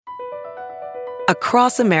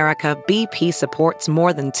Across America, BP supports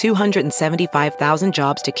more than 275,000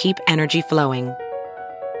 jobs to keep energy flowing.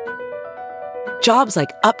 Jobs like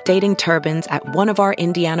updating turbines at one of our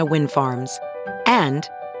Indiana wind farms and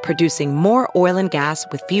producing more oil and gas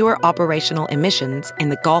with fewer operational emissions in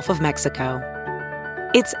the Gulf of Mexico.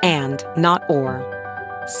 It's and, not or.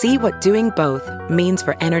 See what doing both means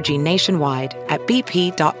for energy nationwide at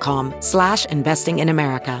bp.com/investing in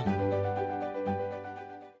America.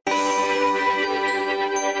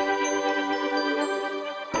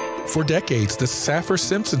 For decades, the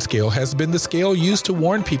Saffir-Simpson scale has been the scale used to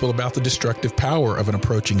warn people about the destructive power of an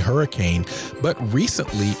approaching hurricane. But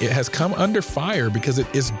recently, it has come under fire because it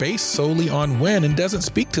is based solely on wind and doesn't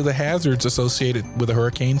speak to the hazards associated with a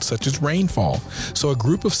hurricane, such as rainfall. So a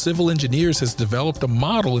group of civil engineers has developed a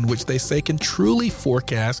model in which they say can truly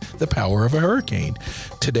forecast the power of a hurricane.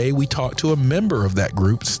 Today, we talked to a member of that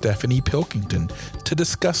group, Stephanie Pilkington, to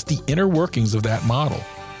discuss the inner workings of that model.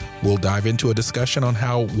 We'll dive into a discussion on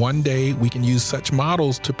how one day we can use such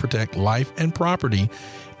models to protect life and property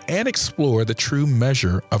and explore the true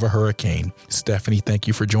measure of a hurricane. Stephanie, thank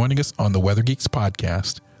you for joining us on the Weather Geeks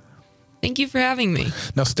podcast. Thank you for having me.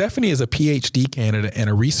 Now, Stephanie is a PhD candidate and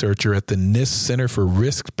a researcher at the NIST Center for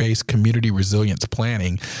Risk-Based Community Resilience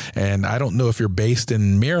Planning. And I don't know if you're based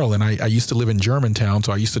in Maryland. I used to live in Germantown,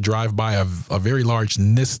 so I used to drive by a very large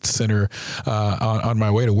NIST center on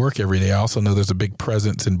my way to work every day. I also know there's a big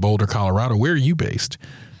presence in Boulder, Colorado. Where are you based?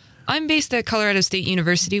 I'm based at Colorado State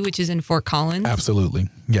University, which is in Fort Collins. Absolutely.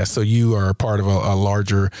 Yes. So you are part of a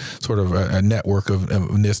larger sort of a network of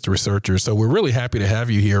NIST researchers. So we're really happy to have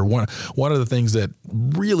you here. One of the things that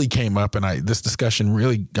really came up, and this discussion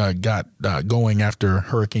really got going after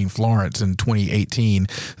Hurricane Florence in 2018,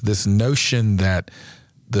 this notion that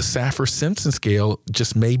the Saffir-Simpson scale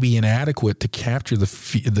just may be inadequate to capture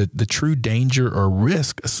the true danger or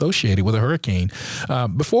risk associated with a hurricane.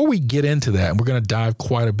 Before we get into that, and we're going to dive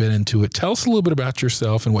quite a bit into it, tell us a little bit about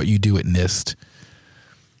yourself and what you do at NIST.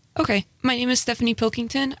 Okay. My name is Stephanie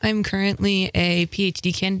Pilkington. I'm currently a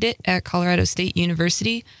PhD candidate at Colorado State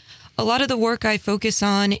University. A lot of the work I focus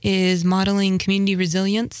on is modeling community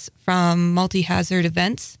resilience from multi-hazard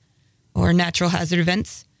events or natural hazard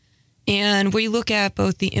events. And we look at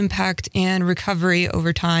both the impact and recovery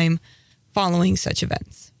over time following such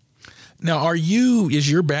events. Now,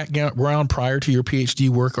 is your background prior to your PhD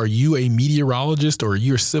work, are you a meteorologist or are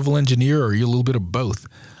you a civil engineer or are you a little bit of both?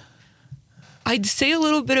 I'd say a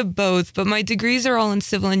little bit of both, but my degrees are all in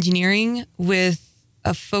civil engineering with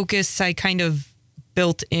a focus I kind of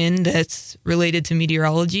built in that's related to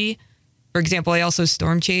meteorology. For example, I also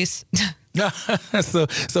storm chase.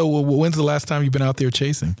 So when's the last time you've been out there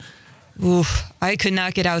chasing? Oof, I could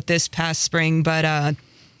not get out this past spring, but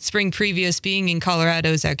spring previous, being in Colorado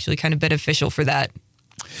is actually kind of beneficial for that.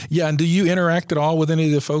 Yeah, and do you interact at all with any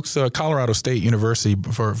of the folks? Colorado State University,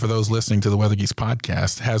 for those listening to the Weather Geeks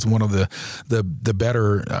podcast, has one of the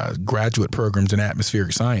better graduate programs in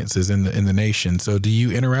atmospheric sciences in the nation. So do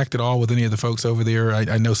you interact at all with any of the folks over there?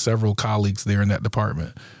 I know several colleagues there in that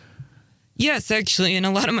department. Yes, actually, and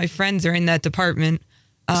a lot of my friends are in that department.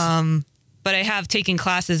 But I have taken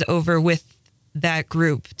classes over with that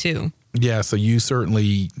group, too. Yeah, so you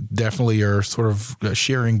definitely are sort of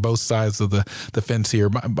sharing both sides of the fence here.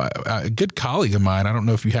 A good colleague of mine, I don't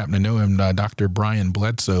know if you happen to know him, Dr. Brian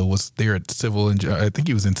Bledsoe, was there at I think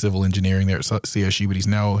he was in civil engineering there at CSU, but he's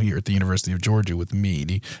now here at the University of Georgia with me.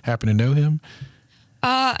 Do you happen to know him?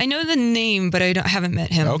 I know the name, but I haven't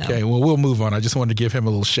met him. Okay, no. Well, we'll move on. I just wanted to give him a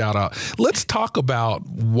little shout out. Let's talk about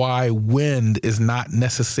why wind is not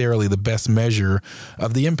necessarily the best measure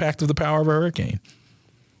of the impact of the power of a hurricane.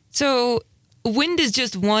 So wind is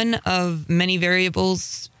just one of many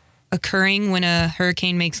variables occurring when a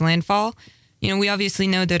hurricane makes landfall. We obviously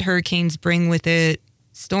know that hurricanes bring with it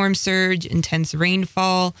storm surge, intense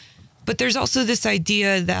rainfall, but there's also this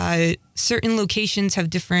idea that certain locations have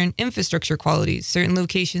different infrastructure qualities. Certain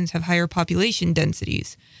locations have higher population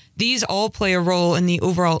densities. These all play a role in the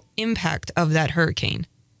overall impact of that hurricane.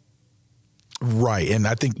 Right. And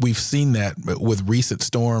I think we've seen that with recent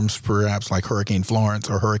storms, perhaps like Hurricane Florence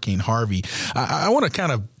or Hurricane Harvey. I want to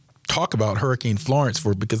kind of talk about Hurricane Florence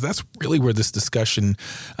because that's really where this discussion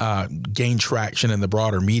gained traction in the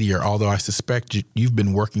broader media, although I suspect you've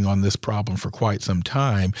been working on this problem for quite some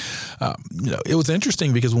time. It was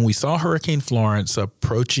interesting because when we saw Hurricane Florence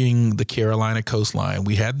approaching the Carolina coastline,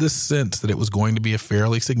 we had this sense that it was going to be a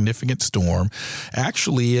fairly significant storm.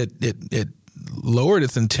 Actually, it lowered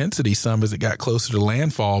its intensity some as it got closer to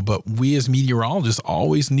landfall, but we as meteorologists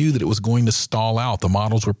always knew that it was going to stall out. The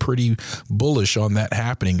models were pretty bullish on that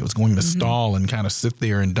happening. It was going to stall and kind of sit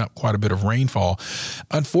there and dump quite a bit of rainfall.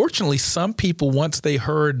 Unfortunately, some people, once they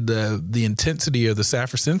heard the intensity of the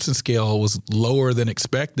Saffir-Simpson scale was lower than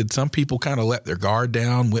expected, some people kind of let their guard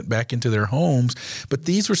down, went back into their homes. But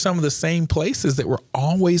these were some of the same places that were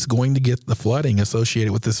always going to get the flooding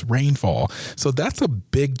associated with this rainfall. So that's a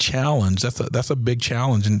big challenge. That's a big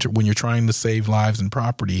challenge when you're trying to save lives and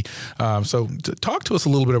property. So talk to us a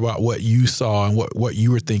little bit about what you saw and what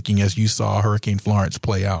you were thinking as you saw Hurricane Florence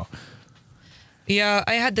play out. Yeah,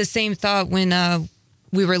 I had the same thought when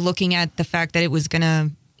we were looking at the fact that it was going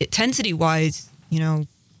to, intensity-wise,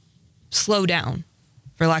 slow down,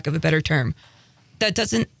 for lack of a better term. That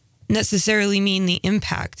doesn't necessarily mean the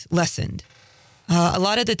impact lessened. A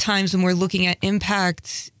lot of the times when we're looking at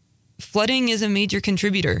impact, flooding is a major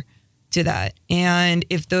contributor to that. And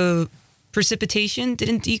if the precipitation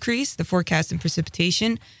didn't decrease, the forecast and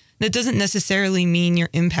precipitation, that doesn't necessarily mean your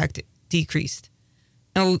impact decreased.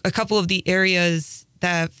 Now, a couple of the areas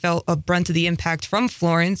that felt a brunt of the impact from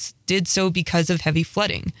Florence did so because of heavy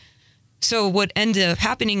flooding. So what ended up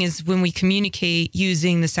happening is when we communicate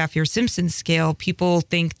using the Saffir-Simpson scale, people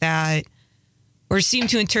think that, or seem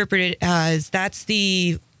to interpret it as, that's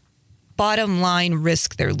the bottom line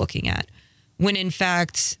risk they're looking at, when in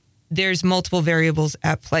fact, there's multiple variables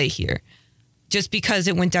at play here. Just because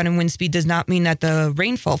it went down in wind speed does not mean that the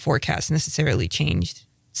rainfall forecast necessarily changed.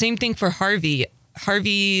 Same thing for Harvey.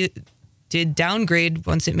 Harvey did downgrade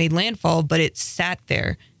once it made landfall, but it sat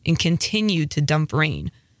there and continued to dump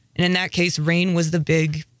rain. And in that case, rain was the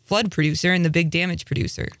big flood producer and the big damage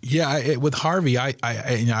producer. Yeah, with Harvey,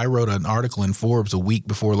 I wrote an article in Forbes a week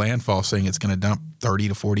before landfall saying it's going to dump 30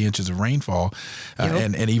 to 40 inches of rainfall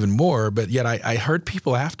and even more. But yet I heard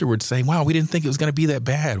people afterwards saying, wow, we didn't think it was going to be that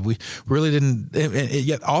bad. We really didn't. And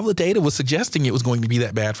yet all the data was suggesting it was going to be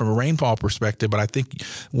that bad from a rainfall perspective. But I think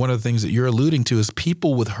one of the things that you're alluding to is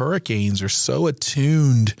people with hurricanes are so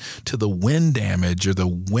attuned to the wind damage or the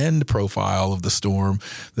wind profile of the storm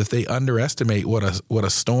that they underestimate what a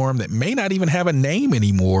storm that may not even have a name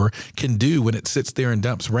anymore can do when it sits there and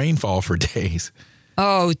dumps rainfall for days.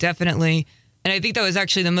 Oh, definitely. And I think that was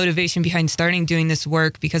actually the motivation behind starting doing this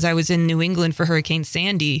work, because I was in New England for Hurricane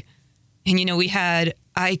Sandy. And,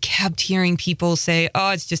 I kept hearing people say, oh,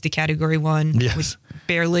 it's just a Category 1. Yes. Which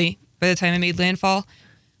barely by the time it made landfall.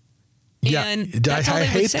 Yeah, and that's all I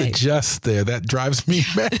hate the just there. That drives me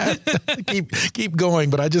mad. keep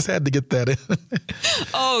going, but I just had to get that in.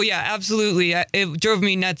 Oh, yeah, absolutely. It drove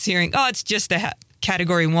me nuts hearing, oh, it's just a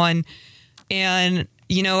Category 1. And,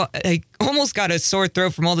 I almost got a sore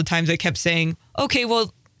throat from all the times I kept saying, okay,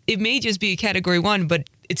 well, it may just be a Category 1, but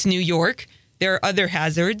it's New York. There are other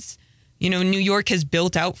hazards. New York has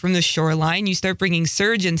built out from the shoreline. You start bringing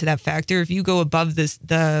surge into that factor. If you go above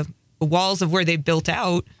the walls of where they built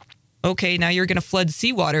out, okay, now you're going to flood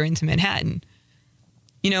seawater into Manhattan.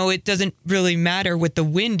 It doesn't really matter what the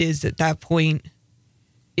wind is at that point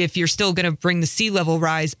if you're still going to bring the sea level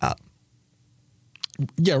rise up.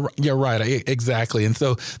 Yeah, right. Exactly. And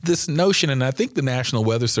so this notion, and I think the National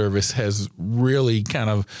Weather Service has really kind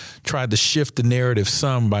of tried to shift the narrative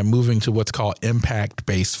some by moving to what's called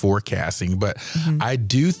impact-based forecasting. But I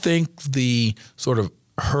do think the sort of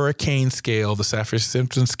hurricane scale, the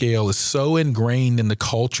Saffir-Simpson scale, is so ingrained in the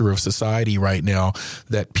culture of society right now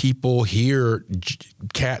that people hear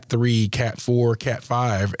Cat 3, Cat 4, Cat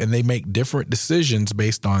 5, and they make different decisions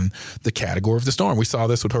based on the category of the storm. We saw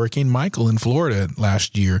this with Hurricane Michael in Florida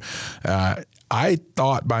last year. I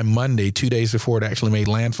thought by Monday, 2 days before it actually made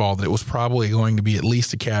landfall, that it was probably going to be at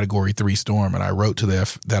least a Category 3 storm, and I wrote to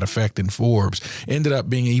that effect in Forbes. Ended up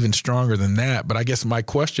being even stronger than that, but I guess my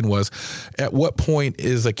question was, at what point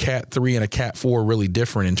is a Cat 3 and a Cat 4 really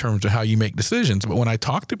different in terms of how you make decisions? But when I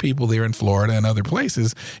talk to people there in Florida and other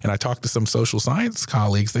places, and I talk to some social science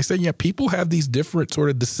colleagues, they say, yeah, people have these different sort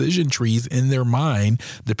of decision trees in their mind,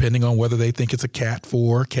 depending on whether they think it's a Cat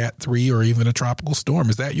 4, Cat 3, or even a tropical storm.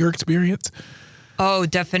 Is that your experience? Oh,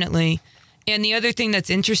 definitely. And the other thing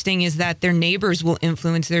that's interesting is that their neighbors will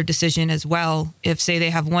influence their decision as well. If, say,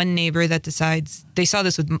 they have one neighbor that decides, they saw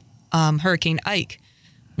this with Hurricane Ike.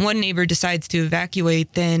 One neighbor decides to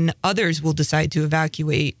evacuate, then others will decide to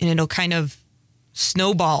evacuate, and it'll kind of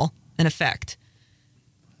snowball an effect.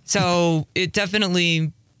 So it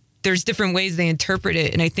definitely, there's different ways they interpret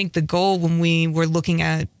it. And I think the goal when we were looking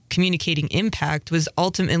at communicating impact was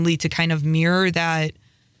ultimately to kind of mirror that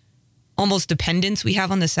almost dependence we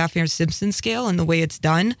have on the Saffir-Simpson scale and the way it's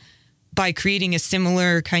done by creating a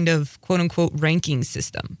similar kind of quote unquote ranking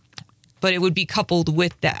system. but it would be coupled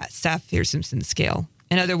with that Saffir-Simpson scale.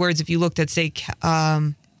 In other words, if you looked at, say,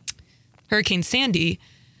 Hurricane Sandy,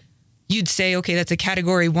 you'd say, okay, that's a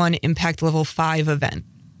Category 1 impact level 5 event.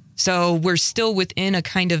 So we're still within a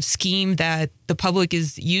kind of scheme that the public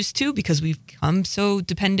is used to because we've become so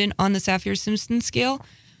dependent on the Saffir-Simpson scale.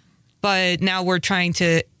 But now we're trying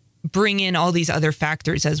to bring in all these other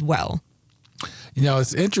factors as well. You know,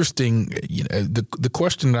 it's interesting. You know, the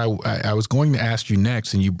question that I was going to ask you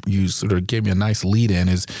next, and you sort of gave me a nice lead in,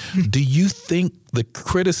 is do you think the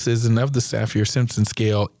criticism of the Saffir-Simpson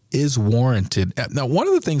scale is warranted? Now, one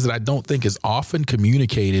of the things that I don't think is often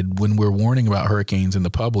communicated when we're warning about hurricanes in the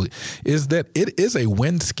public is that it is a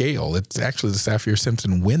wind scale. It's actually the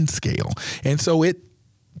Saffir-Simpson wind scale. And so it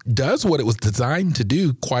does what it was designed to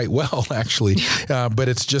do quite well, actually, but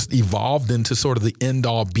it's just evolved into sort of the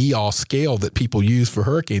end-all, be-all scale that people use for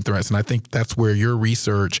hurricane threats, and I think that's where your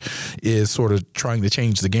research is sort of trying to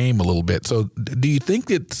change the game a little bit. So do you think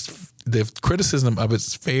it's the criticism of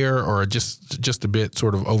it's fair or just a bit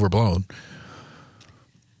sort of overblown?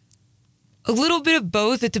 A little bit of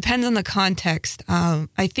both. It depends on the context.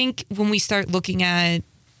 I think when we start looking at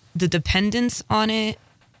the dependence on it,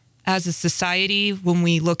 as a society, when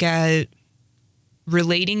we look at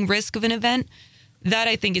relating risk of an event, that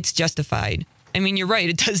I think it's justified. I mean, you're right.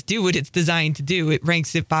 It does do what it's designed to do. It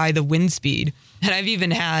ranks it by the wind speed. And I've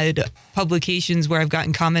even had publications where I've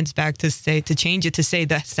gotten comments back to change it to say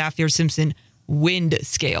the Saffir-Simpson wind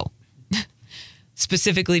scale,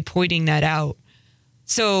 specifically pointing that out.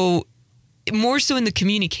 So more so in the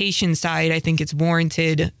communication side, I think it's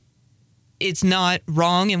warranted. It's not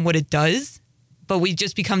wrong in what it does, but we've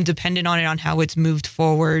just become dependent on it on how it's moved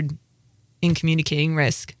forward in communicating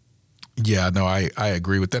risk. Yeah, no, I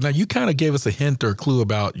agree with that. Now, you kind of gave us a hint or a clue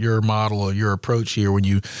about your model or your approach here when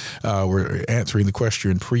you were answering the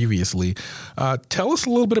question previously. Tell us a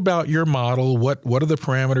little bit about your model. What are the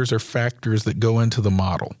parameters or factors that go into the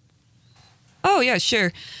model? Oh, yeah,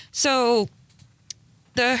 sure. So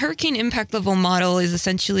the hurricane impact level model is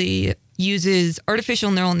essentially uses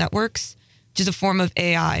artificial neural networks, which is a form of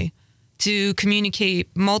AI, to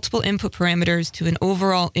communicate multiple input parameters to an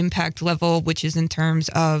overall impact level, which is in terms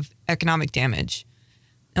of economic damage.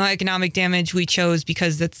 Now, economic damage we chose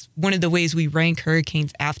because that's one of the ways we rank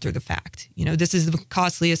hurricanes after the fact. You know, this is the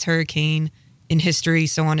costliest hurricane in history,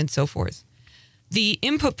 so on and so forth. The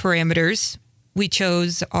input parameters we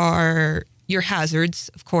chose are your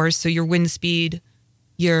hazards, of course, so your wind speed,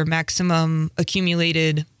 your maximum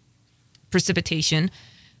accumulated precipitation,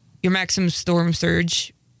 your maximum storm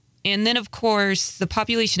surge, and then, of course, the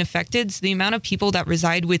population affected, so the amount of people that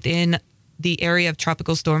reside within the area of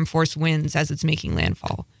tropical storm force winds as it's making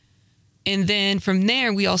landfall. And then from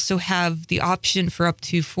there, we also have the option for up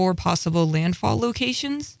to 4 possible landfall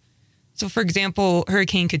locations. So, for example,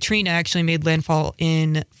 Hurricane Katrina actually made landfall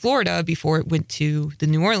in Florida before it went to the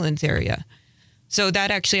New Orleans area. So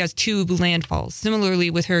that actually has 2 landfalls. Similarly,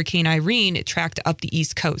 with Hurricane Irene, it tracked up the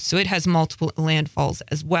East Coast. So it has multiple landfalls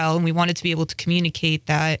as well. And we wanted to be able to communicate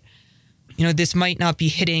that, you know, this might not be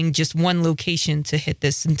hitting just one location to hit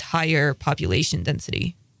this entire population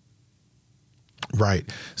density. Right.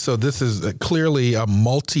 So this is clearly a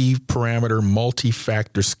multi-parameter,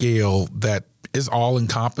 multi-factor scale that is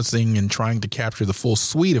all-encompassing and trying to capture the full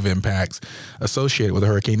suite of impacts associated with a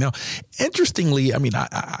hurricane. Now, interestingly, I mean,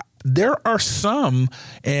 there are some,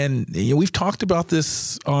 and you know, we've talked about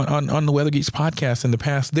this on the Weather Geeks podcast in the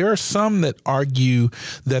past. There are some that argue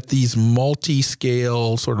that these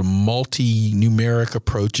multi-scale, sort of multi-numeric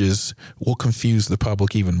approaches will confuse the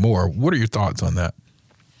public even more. What are your thoughts on that?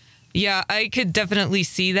 Yeah, I could definitely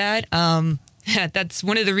see that. That's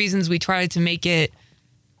one of the reasons we try to make it,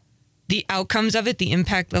 the outcomes of it, the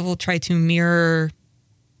impact level, try to mirror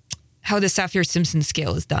how the Saffir-Simpson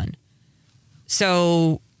scale is done.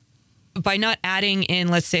 So by not adding in,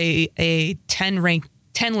 let's say, a 10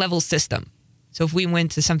 level system. So if we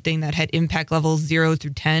went to something that had impact levels 0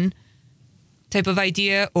 through 10 type of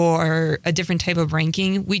idea, or a different type of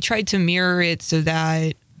ranking, we tried to mirror it so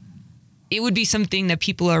that it would be something that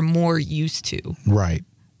people are more used to. Right.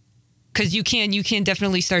 Because you can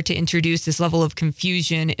definitely start to introduce this level of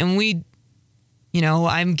confusion. And we, you know,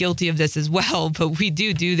 I'm guilty of this as well, but we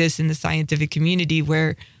do this in the scientific community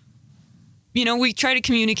where, you know, we try to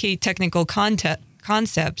communicate technical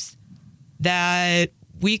concepts that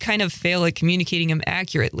we kind of fail at communicating them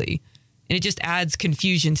accurately. And it just adds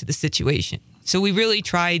confusion to the situation. So we really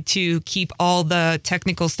tried to keep all the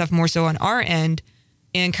technical stuff more so on our end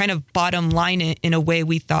and kind of bottom line it in a way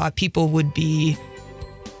we thought people would be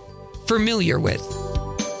familiar with.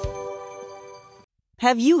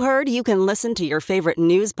 Have you heard you can listen to your favorite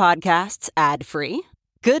news podcasts ad-free?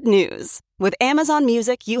 Good news. With Amazon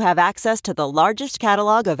Music, you have access to the largest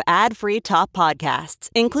catalog of ad-free top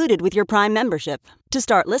podcasts included with your Prime membership. To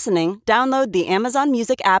start listening, download the Amazon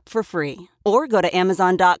Music app for free or go to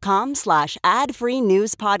amazon.com/ad-free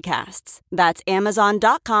news podcasts. That's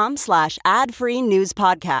amazon.com/ad-free news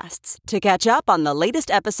podcasts to catch up on the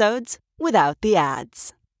latest episodes without the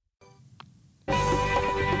ads.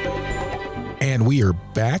 And we are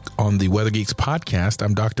back on the Weather Geeks podcast.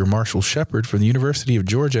 I'm Dr. Marshall Shepard from the University of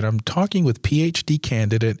Georgia, and I'm talking with PhD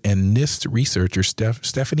candidate and NIST researcher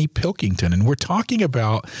Stephanie Pilkington. And we're talking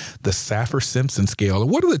about the Saffir-Simpson scale.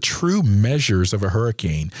 What are the true measures of a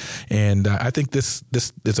hurricane? And I think this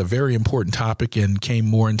is a very important topic and came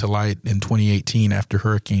more into light in 2018 after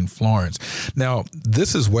Hurricane Florence. Now,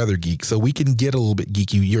 this is Weather Geek, so we can get a little bit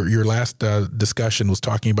geeky. Your last discussion was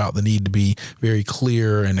talking about the need to be very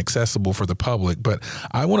clear and accessible for the public. But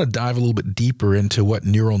I want to dive a little bit deeper into what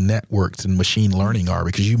neural networks and machine learning are,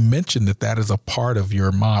 because you mentioned that is a part of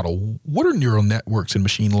your model. What are neural networks and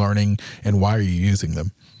machine learning, and why are you using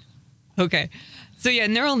them? Okay. So yeah,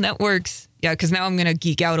 neural networks. Yeah, because now I'm going to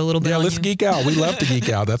geek out a little bit. Yeah, let's geek out. We love to geek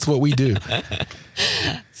out. That's what we do.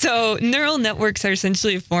 So neural networks are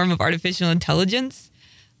essentially a form of artificial intelligence.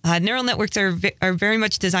 Neural networks are very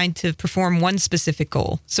much designed to perform one specific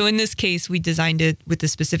goal. So in this case, we designed it with the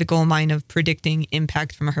specific goal in mind of predicting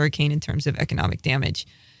impact from a hurricane in terms of economic damage.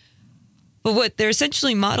 But what they're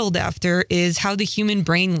essentially modeled after is how the human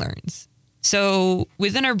brain learns. So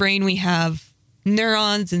within our brain, we have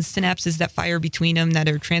neurons and synapses that fire between them that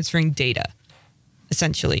are transferring data,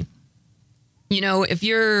 essentially. You know,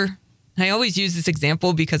 I always use this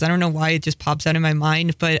example because I don't know why it just pops out in my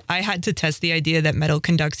mind, but I had to test the idea that metal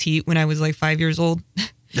conducts heat when I was like 5 years old.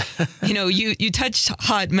 You know, you touch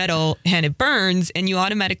hot metal and it burns, and you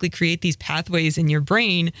automatically create these pathways in your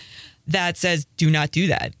brain that says, do not do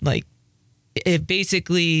that. Like, it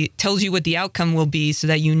basically tells you what the outcome will be so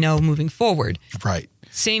that you know moving forward. Right.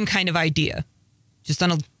 Same kind of idea, just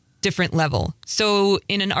on a different level. So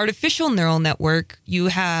in an artificial neural network, you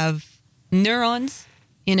have neurons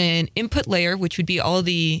in an input layer, which would be all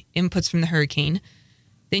the inputs from the hurricane.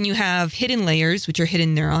 Then you have hidden layers, which are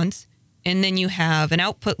hidden neurons. And then you have an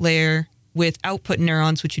output layer with output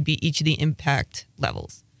neurons, which would be each of the impact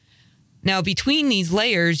levels. Now, between these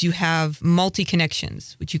layers, you have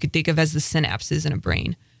multi-connections, which you could think of as the synapses in a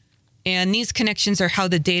brain. And these connections are how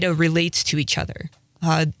the data relates to each other.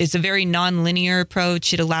 It's a very non-linear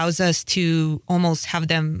approach. It allows us to almost have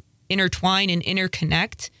them intertwine and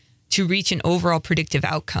interconnect to reach an overall predictive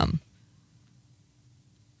outcome.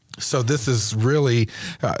 So this is really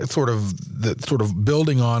sort of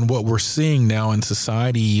building on what we're seeing now in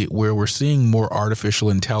society, where we're seeing more artificial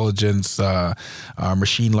intelligence,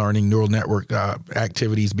 machine learning, neural network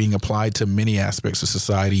activities being applied to many aspects of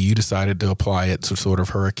society. You decided to apply it to sort of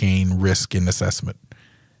hurricane risk and assessment.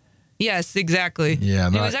 Yes, exactly. Yeah,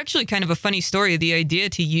 it was actually kind of a funny story. The idea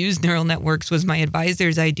to use neural networks was my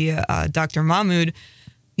advisor's idea, Dr. Mahmoud,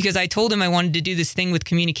 because I told him I wanted to do this thing with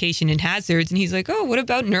communication and hazards. And he's like, oh, what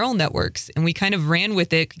about neural networks? And we kind of ran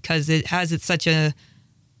with it because it has such a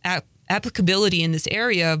applicability in this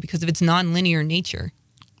area because of its nonlinear nature.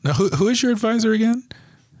 Now, who is your advisor again?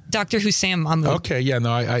 Dr. Hussam Mahmoud. Okay, yeah,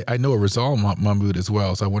 no, I know a Rizal Mahmoud as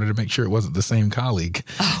well, so I wanted to make sure it wasn't the same colleague.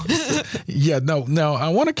 Oh. Yeah, no, I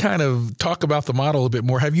want to kind of talk about the model a bit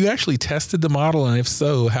more. Have you actually tested the model? And if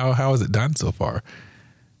so, how has it done so far?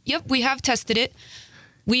 Yep, we have tested it.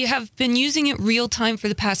 We have been using it real time for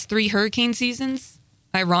the past 3 hurricane seasons.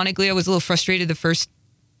 Ironically, I was a little frustrated the first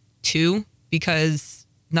 2 because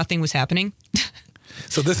nothing was happening.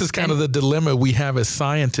 So this is kind of the dilemma we have as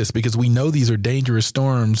scientists, because we know these are dangerous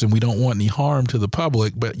storms and we don't want any harm to the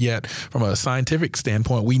public. But yet, from a scientific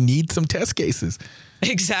standpoint, we need some test cases.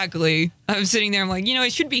 Exactly. I'm sitting there, I'm like, I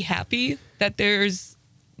should be happy that there's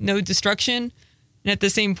no destruction. And at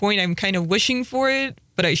the same point, I'm kind of wishing for it,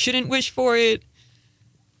 but I shouldn't wish for it.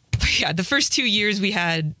 But yeah, the first 2 years we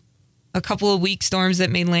had a couple of weak storms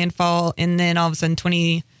that made landfall. And then all of a sudden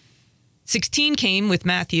 2016 came with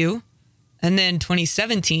Matthew. And then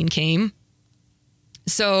 2017 came.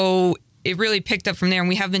 So it really picked up from there. And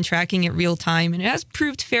we have been tracking it real time. And it has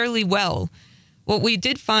proved fairly well. What we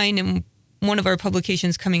did find in one of our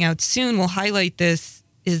publications coming out soon will highlight this,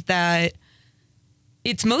 is that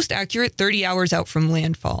it's most accurate 30 hours out from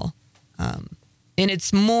landfall. And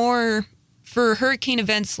it's more for hurricane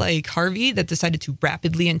events like Harvey that decided to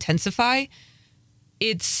rapidly intensify.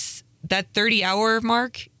 It's that 30-hour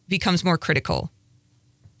mark becomes more critical.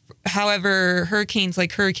 However, hurricanes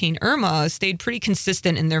like Hurricane Irma stayed pretty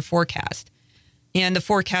consistent in their forecast. And the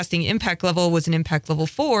forecasting impact level was an impact level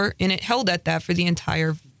 4, and it held at that for the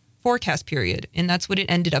entire forecast period. And that's what it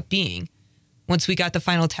ended up being once we got the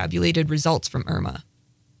final tabulated results from Irma.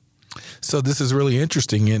 So this is really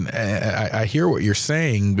interesting, and I hear what you're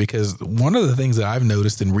saying, because one of the things that I've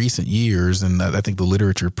noticed in recent years, and I think the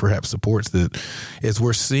literature perhaps supports that, is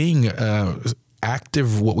we're seeing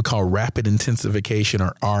active, what we call rapid intensification,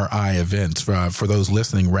 or RI events. For those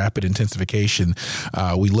listening, rapid intensification,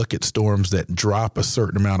 we look at storms that drop a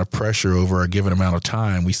certain amount of pressure over a given amount of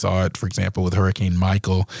time. We saw it, for example, with Hurricane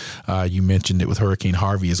Michael. You mentioned it with Hurricane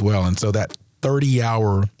Harvey as well. And so that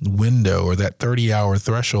 30-hour window, or that 30-hour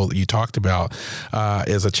threshold that you talked about,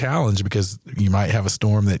 is a challenge, because you might have a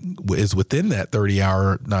storm that is within that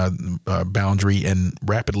 30-hour boundary and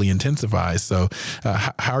rapidly intensifies. So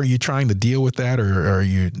how are you trying to deal with that? Or are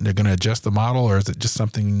you going to adjust the model, or is it just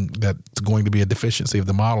something that's going to be a deficiency of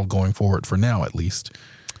the model going forward, for now at least?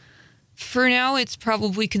 For now, it's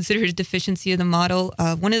probably considered a deficiency of the model.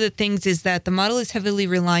 One of the things is that the model is heavily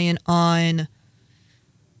reliant on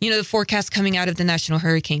the forecast coming out of the National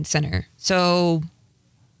Hurricane Center. So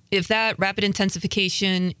if that rapid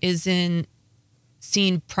intensification isn't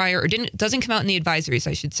seen prior, or doesn't come out in the advisories,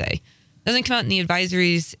 I should say, doesn't come out in the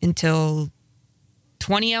advisories until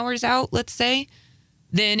 20 hours out, let's say,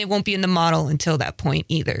 then it won't be in the model until that point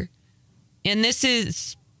either. And this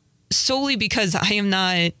is solely because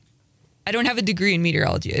I don't have a degree in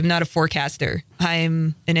meteorology. I'm not a forecaster.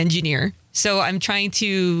 I'm an engineer. So I'm trying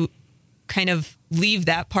to kind of leave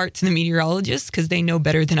that part to the meteorologists, because they know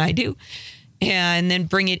better than I do, and then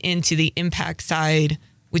bring it into the impact side,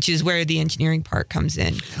 which is where the engineering part comes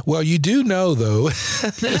in. Well, you do know, though,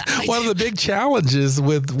 one of the big challenges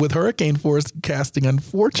with hurricane forecasting,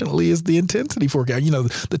 unfortunately, is the intensity forecast.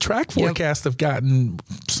 The track forecasts have gotten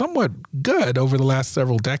somewhat good over the last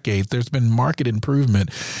several decades. There's been marked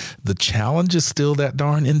improvement. The challenge is still that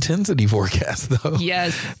darn intensity forecast, though.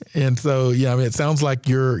 Yes. And so, it sounds like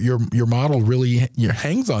your model really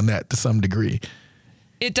hangs on that to some degree.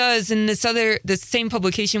 It does. In the same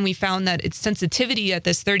publication, we found that its sensitivity at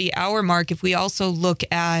this 30-hour mark, if we also look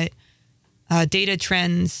at data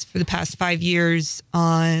trends for the past 5 years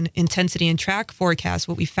on intensity and track forecast,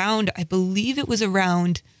 what we found, I believe it was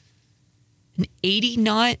around an 80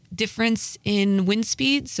 knot difference in wind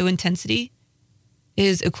speed. So intensity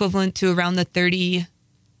is equivalent to around the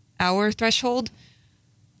 30-hour threshold,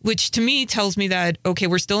 which to me tells me that, okay,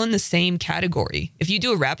 we're still in the same category. If you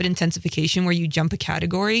do a rapid intensification where you jump a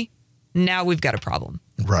category, now we've got a problem.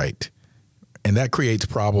 Right. And that creates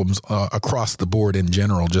problems across the board in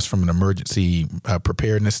general, just from an emergency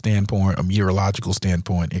preparedness standpoint, a meteorological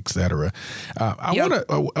standpoint, et cetera. I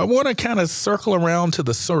want to kind of circle around to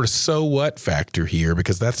the sort of so what factor here,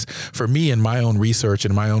 because that's, for me, in my own research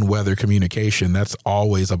and my own weather communication, that's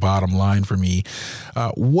always a bottom line for me.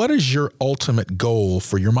 What is your ultimate goal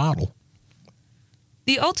for your model?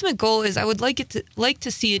 The ultimate goal is I would like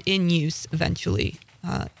to see it in use eventually.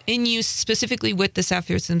 In use specifically with the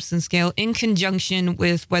Saffir-Simpson scale in conjunction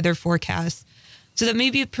with weather forecasts, so that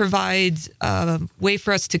maybe it provides a way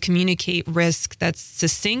for us to communicate risk that's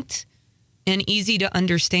succinct and easy to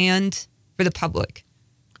understand for the public.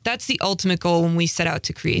 That's the ultimate goal when we set out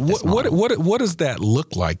to create this model. What does that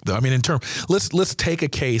look like, though? I mean, in terms, let's take a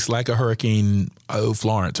case like a Hurricane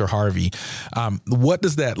Florence or Harvey. What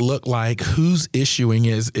does that look like? Who's issuing?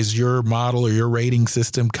 Is your model or your rating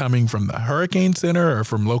system coming from the Hurricane Center or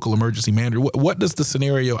from local emergency manager? What does the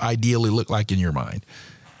scenario ideally look like in your mind?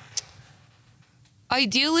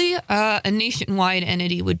 Ideally, a nationwide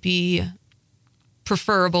entity would be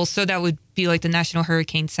preferable. So that would be like the National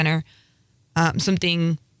Hurricane Center,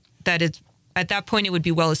 something that is, at that point, it would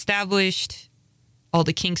be well established. All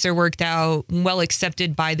the kinks are worked out, well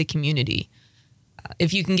accepted by the community.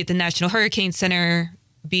 If you can get the National Hurricane Center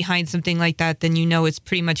behind something like that, then it's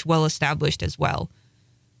pretty much well established as well.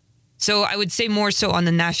 So I would say more so on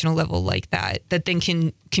the national level like that then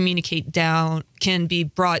can communicate down, can be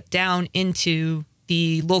brought down into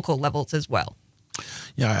the local levels as well.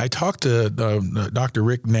 Yeah, I talked to Dr.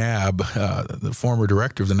 Rick Knabb, the former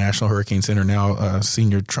director of the National Hurricane Center, now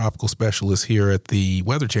senior tropical specialist here at the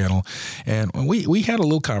Weather Channel, and we had a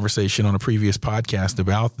little conversation on a previous podcast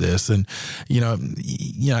about this. And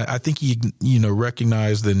I think he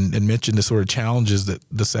recognized and mentioned the sort of challenges that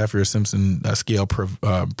the Saffir-Simpson scale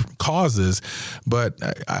causes, but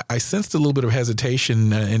I sensed a little bit of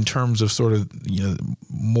hesitation in terms of sort of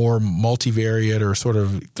more multivariate or sort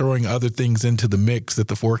of throwing other things into the mix that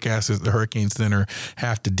the forecasters at the Hurricane Center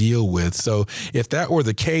have to deal with. So if that were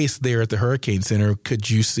the case there at the Hurricane Center, could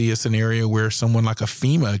you see a scenario where someone like a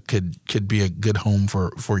FEMA could be a good home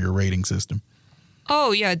for your rating system?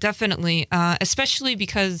 Oh, yeah, definitely. Especially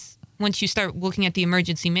because once you start looking at the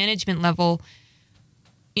emergency management level,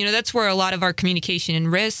 that's where a lot of our communication and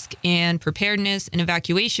risk and preparedness and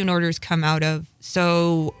evacuation orders come out of.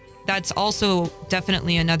 So that's also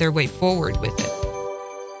definitely another way forward with it.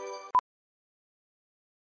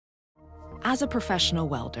 As a professional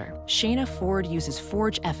welder, Shayna Ford uses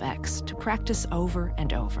Forge FX to practice over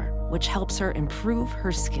and over, which helps her improve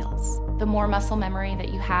her skills. The more muscle memory that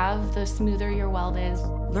you have, the smoother your weld is.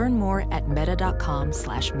 Learn more at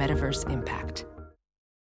meta.com/metaverseimpact.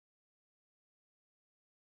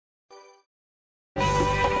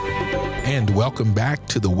 And welcome back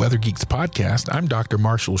to the Weather Geeks podcast. I'm Dr.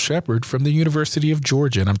 Marshall Shepard from the University of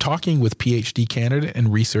Georgia, and I'm talking with PhD candidate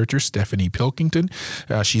and researcher Stephanie Pilkington.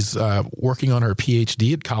 She's working on her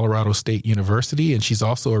PhD at Colorado State University, and she's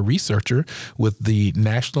also a researcher with the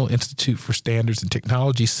National Institute for Standards and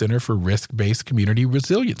Technology Center for Risk-Based Community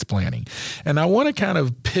Resilience Planning. And I want to kind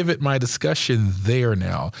of pivot my discussion there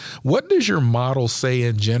now. What does your model say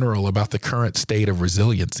in general about the current state of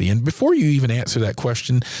resiliency? And before you even answer that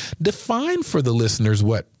question, define for the listeners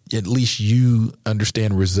what at least you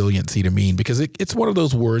understand resiliency to mean, because it's one of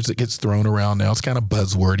those words that gets thrown around now. It's kind of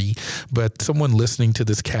buzzwordy, but someone listening to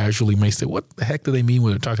this casually may say, what the heck do they mean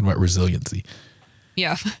when they're talking about resiliency?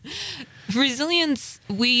 Yeah. Resilience,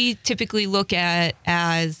 we typically look at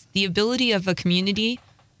as the ability of a community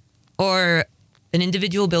or an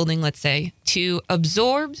individual building, let's say, to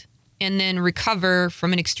absorb and then recover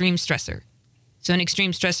from an extreme stressor. So an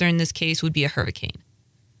extreme stressor in this case would be a hurricane.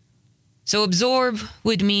 So absorb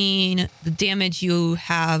would mean the damage you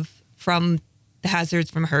have from the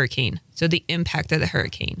hazards from a hurricane, so the impact of the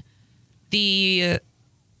hurricane. The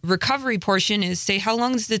recovery portion is, say, how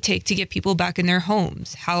long does it take to get people back in their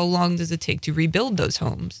homes? How long does it take to rebuild those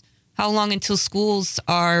homes? How long until schools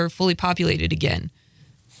are fully populated again?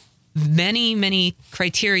 Many, many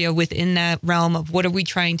criteria within that realm of what are we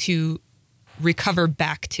trying to recover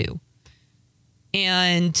back to.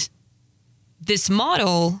 And this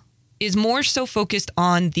model is more so focused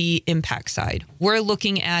on the impact side. We're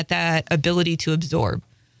looking at that ability to absorb.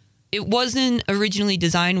 It wasn't originally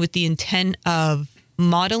designed with the intent of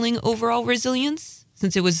modeling overall resilience,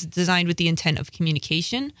 since it was designed with the intent of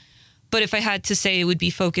communication. But if I had to say, it would be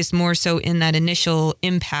focused more so in that initial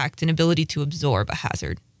impact and ability to absorb a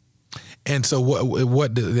hazard. And so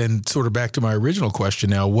what then, sort of back to my original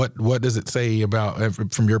question now, what does it say about,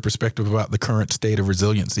 from your perspective, about the current state of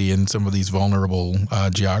resiliency in some of these vulnerable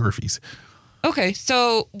geographies? Okay,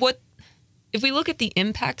 so if we look at the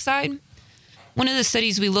impact side, one of the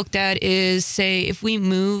studies we looked at is, say, if we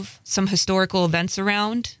move some historical events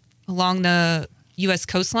around along the U.S.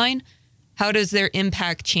 coastline, how does their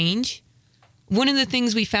impact change? One of the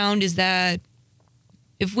things we found is that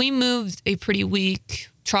if we moved a pretty weak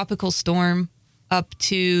tropical storm up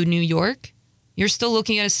to New York, you're still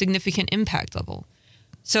looking at a significant impact level.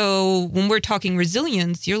 So when we're talking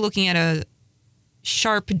resilience, you're looking at a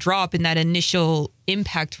sharp drop in that initial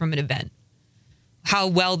impact from an event, how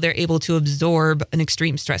well they're able to absorb an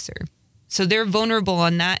extreme stressor. So they're vulnerable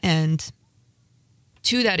on that end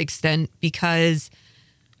to that extent, because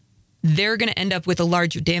they're going to end up with a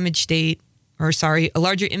larger a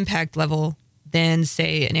larger impact level than,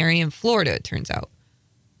 say, an area in Florida, it turns out.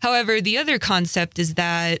 However, the other concept is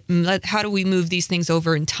that how do we move these things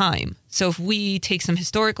over in time? So if we take some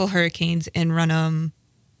historical hurricanes and run them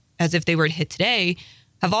as if they were to hit today,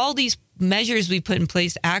 have all these measures we put in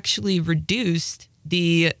place actually reduced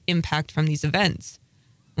the impact from these events?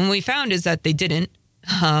 What we found is that they didn't.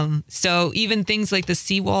 So even things like the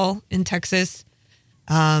seawall in Texas,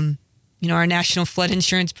 our national flood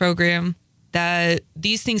insurance program, that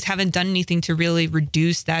these things haven't done anything to really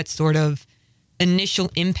reduce that sort of initial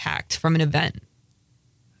impact from an event.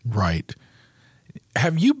 Right.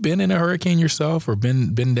 Have you been in a hurricane yourself, or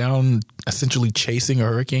been down essentially chasing a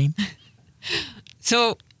hurricane?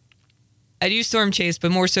 So I do storm chase, but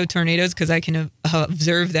more so tornadoes, because I can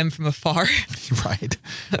observe them from afar. Right.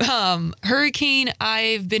 Hurricane,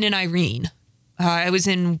 I've been in Irene. I was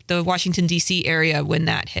in the Washington, D.C. area when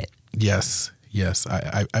that hit. Yes.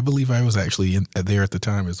 I believe I was actually there at the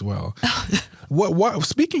time as well. What?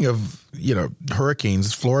 Speaking of,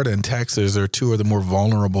 hurricanes, Florida and Texas are two of the more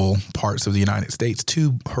vulnerable parts of the United States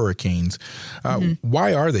to hurricanes.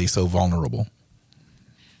 Why are they so vulnerable?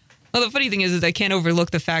 Well, the funny thing is I can't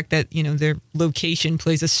overlook the fact that, their location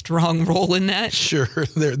plays a strong role in that. Sure.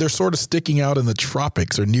 They're sort of sticking out in the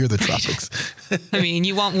tropics or near the tropics. I mean,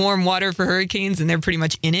 you want warm water for hurricanes, and they're pretty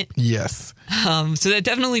much in it. Yes. So that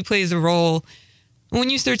definitely plays a role. When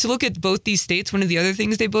you start to look at both these states, one of the other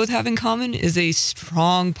things they both have in common is a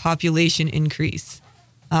strong population increase,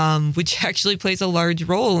 which actually plays a large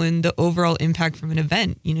role in the overall impact from an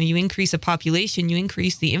event. You increase a population, you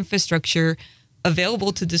increase the infrastructure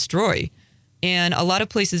available to destroy. And a lot of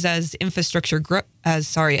places, as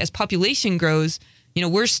population grows,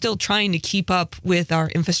 we're still trying to keep up with our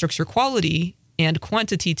infrastructure quality and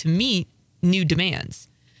quantity to meet new demands.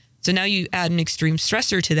 So now you add an extreme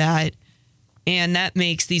stressor to that, and that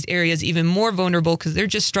makes these areas even more vulnerable because they're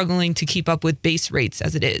just struggling to keep up with base rates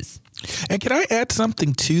as it is. And can I add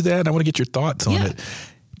something to that? I want to get your thoughts on it.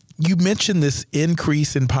 You mentioned this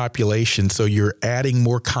increase in population, so you're adding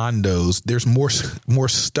more condos. There's more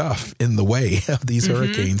stuff in the way of these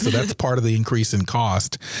hurricanes, so that's part of the increase in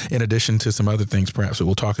cost, in addition to some other things perhaps that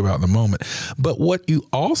we'll talk about in a moment. But what you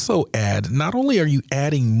also add, not only are you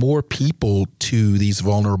adding more people to these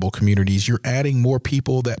vulnerable communities, you're adding more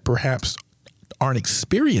people that perhaps aren't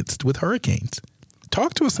experienced with hurricanes.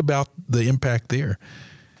 Talk to us about the impact there.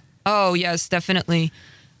 Oh, yes, definitely.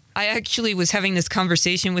 I actually was having this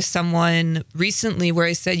conversation with someone recently where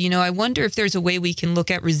I said, I wonder if there's a way we can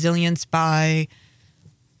look at resilience by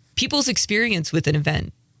people's experience with an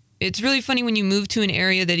event. It's really funny when you move to an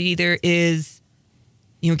area that either is,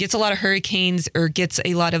 gets a lot of hurricanes or gets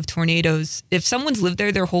a lot of tornadoes. If someone's lived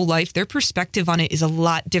there their whole life, their perspective on it is a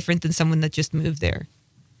lot different than someone that just moved there.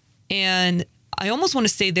 And I almost want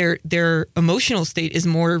to say their emotional state is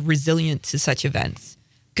more resilient to such events,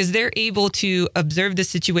 because they're able to observe the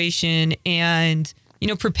situation and,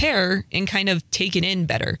 prepare and kind of take it in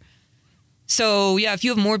better. So, yeah, if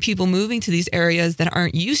you have more people moving to these areas that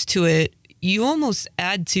aren't used to it, you almost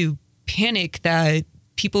add to panic that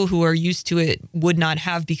people who are used to it would not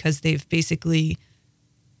have, because they've basically,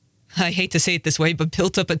 I hate to say it this way, but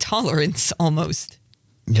built up a tolerance almost.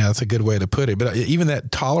 Yeah, that's a good way to put it. But even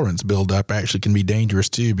that tolerance buildup actually can be dangerous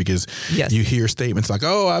too, because you hear statements like,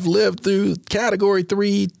 oh, I've lived through category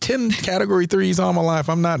 3, 10 category 3s all my life.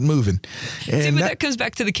 I'm not moving. And See, but that comes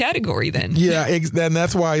back to the category then. Yeah, and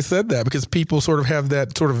that's why I said that, because people sort of have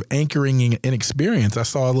that sort of anchoring in experience. I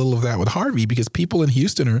saw a little of that with Harvey, because people in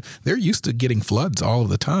Houston they're used to getting floods all of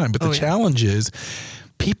the time. But the challenge is,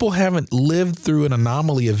 people haven't lived through an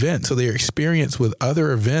anomaly event, so their experience with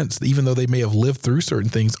other events, even though they may have lived through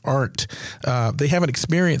certain things, they haven't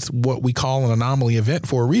experienced what we call an anomaly event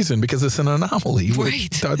for a reason, because it's an anomaly.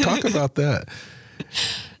 Right. Talk about that.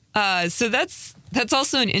 So that's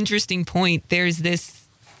also an interesting point. There's this,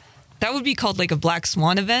 that would be called like a black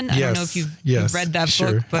swan event. I don't know if you've read that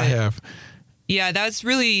book, but I have. Yeah, it's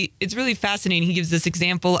really fascinating. He gives this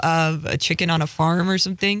example of a chicken on a farm or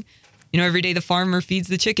something. Every day the farmer feeds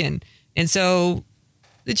the chicken. And so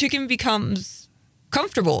the chicken becomes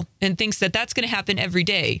comfortable and thinks that that's going to happen every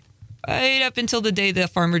day, right up until the day the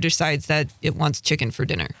farmer decides that it wants chicken for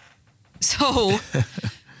dinner. So,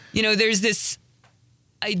 there's this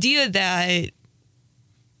idea that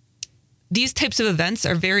these types of events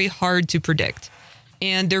are very hard to predict.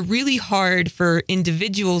 And they're really hard for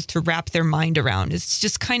individuals to wrap their mind around. It's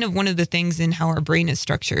just kind of one of the things in how our brain is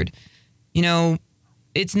structured.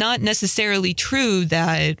 It's not necessarily true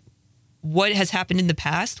that what has happened in the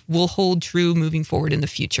past will hold true moving forward in the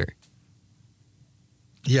future.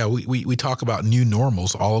 Yeah, we talk about new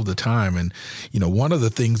normals all of the time. And, one of the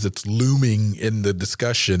things that's looming in the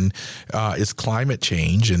discussion is climate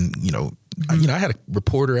change. And, I had a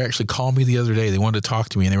reporter actually call me the other day. They wanted to talk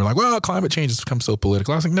to me, and they were like, well, climate change has become so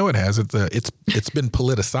political. I was like, no, it hasn't. It's been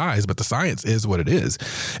politicized, but the science is what it is.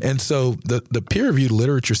 And so the peer-reviewed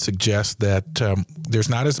literature suggests that there's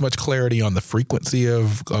not as much clarity on the frequency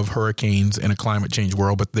of hurricanes in a climate change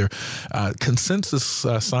world, but their consensus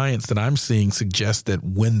science that I'm seeing suggests that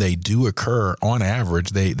when they do occur, on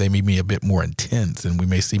average, they may be a bit more intense, and we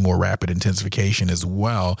may see more rapid intensification as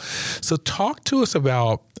well. So talk to us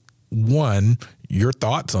about, one, your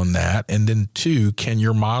thoughts on that, and then two, can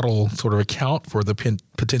your model sort of account for the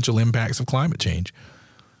potential impacts of climate change?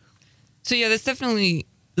 So yeah, that's definitely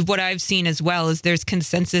what I've seen as well, is there's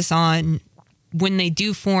consensus on when they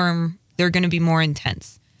do form, they're going to be more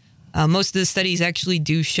intense. Most of the studies actually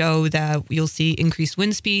do show that you'll see increased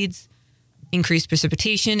wind speeds, increased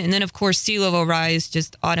precipitation, and then of course sea level rise,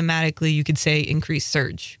 just automatically you could say increased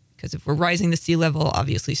surge. Because if we're rising the sea level,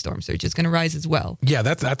 obviously storm surge is going to rise as well. Yeah,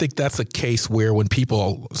 I think that's a case where when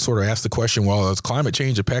people sort of ask the question, well, is climate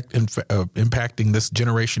change impacting this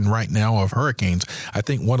generation right now of hurricanes? I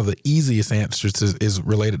think one of the easiest answers is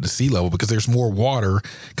related to sea level, because there's more water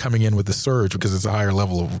coming in with the surge because it's a higher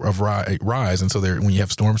level of rise. And so when you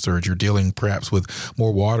have storm surge, you're dealing perhaps with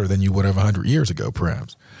more water than you would have 100 years ago,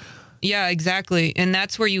 perhaps. Yeah, exactly. And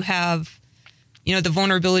that's where you have the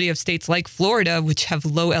vulnerability of states like Florida, which have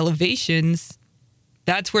low elevations.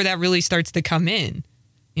 That's where that really starts to come in.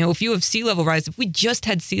 If you have sea level rise, if we just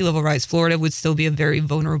had sea level rise, Florida would still be a very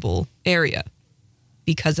vulnerable area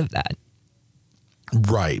because of that.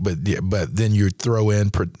 Right. But then you throw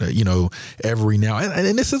in, every now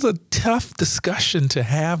and this is a tough discussion to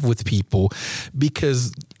have with people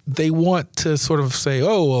because they want to sort of say,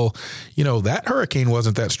 oh, well, that hurricane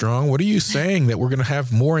wasn't that strong. What are you saying that we're going to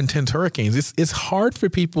have more intense hurricanes? It's hard for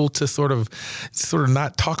people to sort of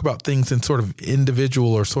not talk about things in sort of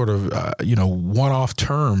individual or sort of, one-off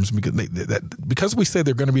terms because we say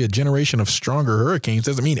they're going to be a generation of stronger hurricanes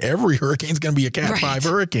doesn't mean every hurricane is going to be a Cat 5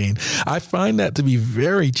 hurricane. I find that to be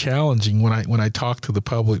very challenging when I talk to the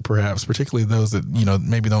public, perhaps, particularly those that,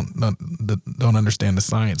 maybe don't understand the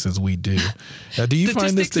science as we do. Do you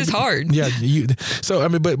find this is hard? Yeah. So, I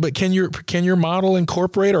mean, but can your model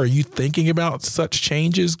incorporate, or are you thinking about such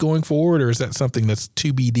changes going forward, or is that something that's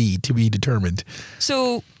to be determined?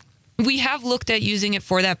 So we have looked at using it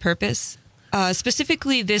for that purpose.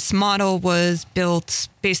 Specifically, this model was built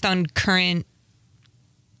based on current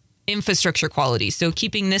infrastructure quality. So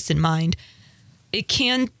keeping this in mind, it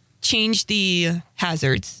can change the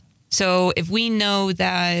hazards. So if we know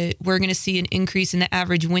that we're going to see an increase in the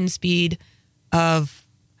average wind speed of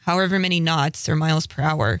however many knots or miles per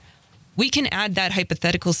hour, we can add that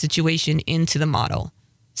hypothetical situation into the model.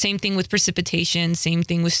 Same thing with precipitation, same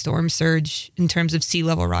thing with storm surge in terms of sea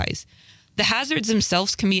level rise. The hazards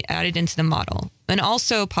themselves can be added into the model, and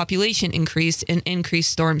also population increase and increased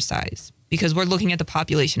storm size, because we're looking at the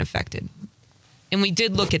population affected. And we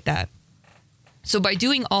did look at that. So by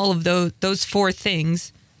doing all of those four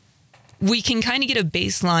things, we can kind of get a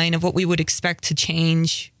baseline of what we would expect to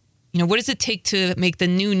change. What does it take to make the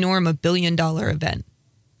new norm a $1 billion event?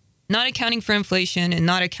 Not accounting for inflation and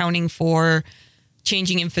not accounting for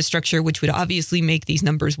changing infrastructure, which would obviously make these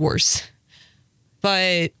numbers worse.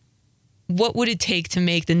 But what would it take to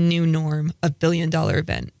make the new norm a $1 billion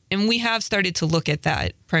event? And we have started to look at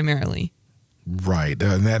that primarily. Right.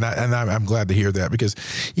 And I'm glad to hear that because,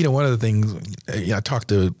 one of the things I talked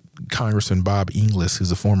to Congressman Bob Inglis,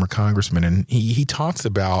 who's a former congressman, and he talks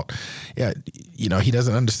about, he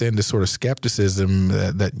doesn't understand this sort of skepticism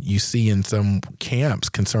that you see in some camps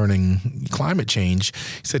concerning climate change.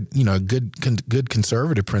 He said, a good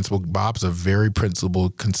conservative principle, Bob's a very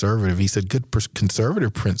principled conservative. He said, good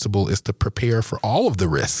conservative principle is to prepare for all of the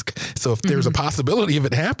risk. So if there's a possibility of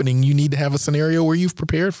it happening, you need to have a scenario where you've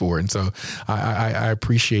prepared for it. And so I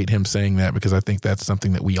appreciate him saying that because I think that's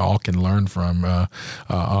something that we all can learn from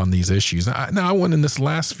on these issues. Now, I want in this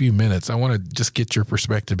last few minutes, I want to just get your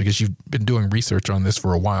perspective because you've been doing research on this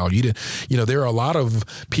for a while. There are a lot of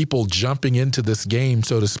people jumping into this game,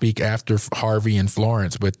 so to speak, after Harvey and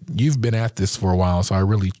Florence, but you've been at this for a while, so I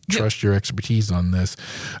really trust your expertise on this.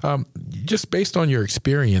 Just based on your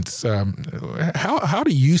experience, how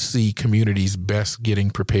do you see communities best getting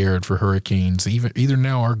prepared for hurricanes, either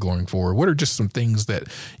now or going forward? What are just some things that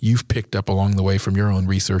you've picked up along the way from your own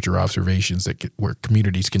research or observations where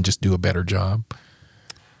communities can just do a better job?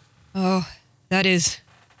 Oh, that is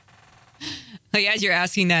as you're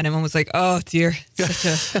asking that, I'm almost like, oh dear,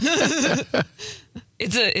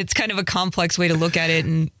 it's kind of a complex way to look at it.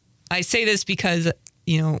 And I say this because,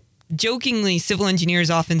 jokingly, civil engineers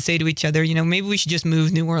often say to each other, maybe we should just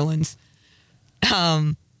move New Orleans.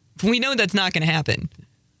 We know that's not going to happen.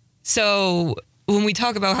 So when we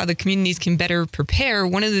talk about how the communities can better prepare,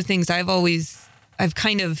 one of the things how do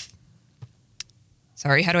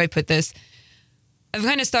I put this? I've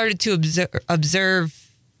kind of started to observe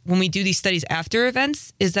when we do these studies after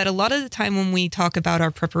events is that a lot of the time when we talk about our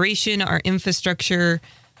preparation, our infrastructure,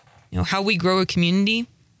 how we grow a community,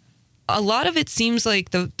 a lot of it seems like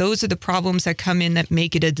those are the problems that come in that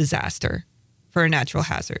make it a disaster for a natural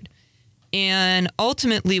hazard. And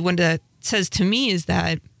ultimately, what that says to me is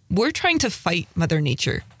that we're trying to fight Mother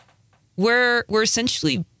Nature. We're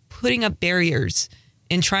essentially putting up barriers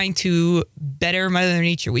and trying to better Mother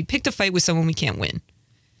Nature. We picked a fight with someone we can't win.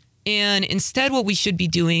 And instead, what we should be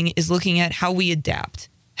doing is looking at how we adapt,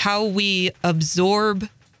 how we absorb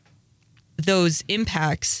those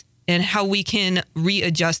impacts, and how we can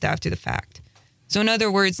readjust after the fact. So in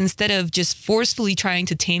other words, instead of just forcefully trying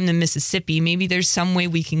to tame the Mississippi, maybe there's some way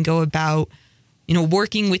we can go about,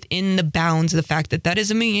 working within the bounds of the fact that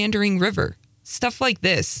is a meandering river. Stuff like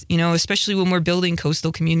this, especially when we're building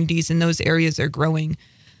coastal communities and those areas are growing,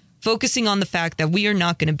 focusing on the fact that we are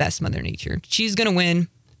not going to best Mother Nature. She's going to win.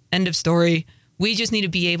 End of story. We just need to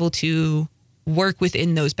be able to work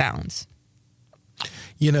within those bounds.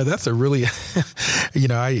 That's a really,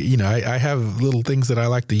 I have little things that I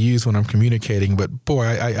like to use when I'm communicating, but boy,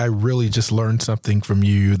 I really just learned something from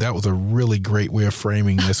you. That was a really great way of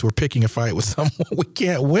framing this. We're picking a fight with someone we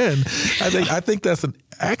can't win. I think that's an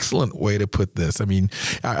excellent way to put this. I mean,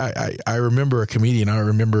 I remember a comedian, I don't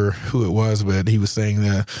remember who it was, but he was saying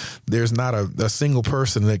that there's not a single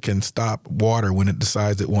person that can stop water when it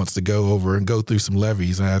decides it wants to go over and go through some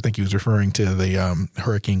levees. And I think he was referring to the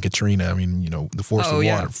Hurricane Katrina. I mean, the force of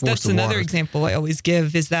water. That's another example I always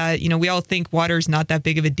give is that, we all think water is not that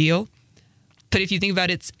big of a deal. But if you think about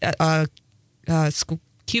it, it's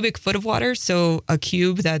cubic foot of water. So a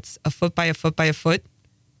cube that's a foot by a foot by a foot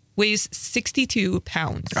weighs 62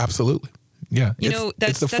 pounds. Absolutely. Yeah.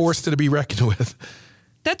 It's a force to be reckoned with.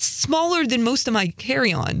 That's smaller than most of my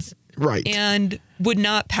carry-ons. Right. And would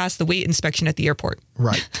not pass the weight inspection at the airport.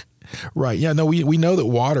 Right. Right. Yeah. No, we know that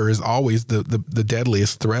water is always the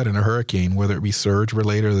deadliest threat in a hurricane, whether it be surge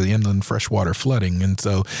related or the inland freshwater flooding. And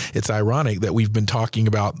so it's ironic that we've been talking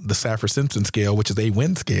about the Saffir-Simpson scale, which is a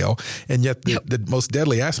wind scale, and yet the most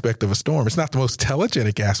deadly aspect of a storm, it's not the most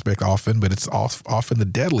telegenic aspect often, but it's often the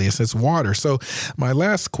deadliest. It's water. So my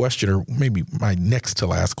last question, or maybe my next to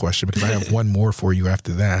last question, because I have one more for you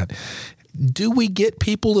after that. Do we get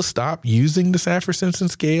people to stop using the Saffir-Simpson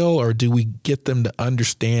scale, or do we get them to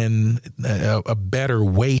understand a better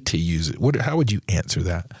way to use it? How would you answer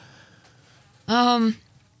that?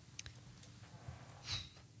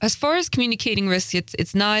 As far as communicating risk,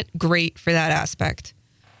 it's not great for that aspect.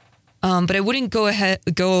 But I wouldn't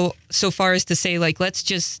go so far as to say,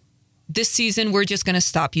 this season, we're just going to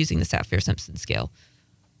stop using the Saffir-Simpson scale.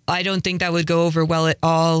 I don't think that would go over well at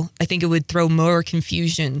all. I think it would throw more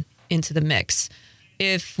confusion into the mix.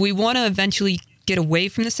 If we want to eventually get away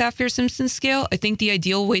from the Saffir-Simpson scale, I think the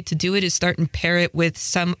ideal way to do it is start and pair it with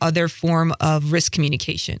some other form of risk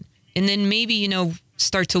communication. And then maybe,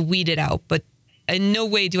 start to weed it out. But in no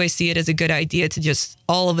way do I see it as a good idea to just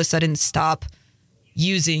all of a sudden stop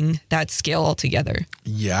using that scale altogether.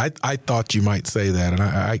 Yeah, I thought you might say that, and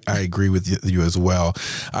I agree with you as well.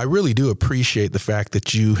 I really do appreciate the fact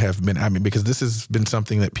that you have been, because this has been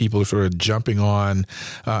something that people are sort of jumping on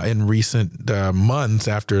in recent months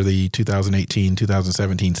after the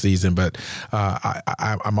 2018-2017 season, but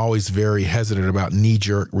I'm always very hesitant about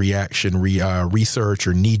knee-jerk reaction research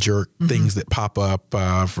or knee-jerk things that pop up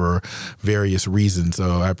for various reasons.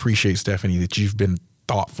 So I appreciate, Stephanie, that you've been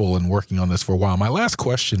thoughtful and working on this for a while. My last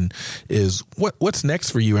question is, what's next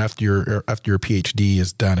for you after your PhD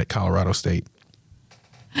is done at Colorado State?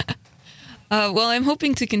 Well, I'm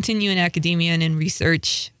hoping to continue in academia and in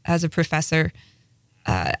research as a professor.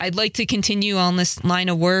 I'd like to continue on this line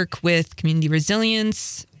of work with community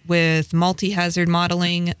resilience, with multi-hazard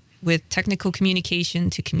modeling, with technical communication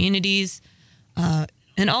to communities,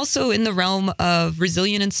 and also in the realm of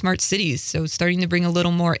resilient and smart cities. So starting to bring a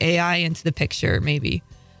little more AI into the picture, maybe.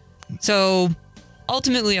 So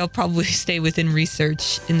ultimately, I'll probably stay within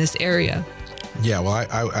research in this area. Yeah, well,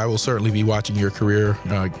 I will certainly be watching your career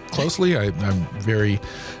closely. I'm very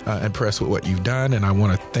impressed with what you've done, and I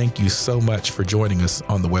want to thank you so much for joining us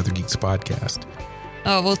on the Weather Geeks podcast.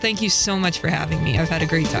 Oh, well, thank you so much for having me. I've had a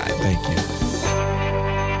great time. Thank you.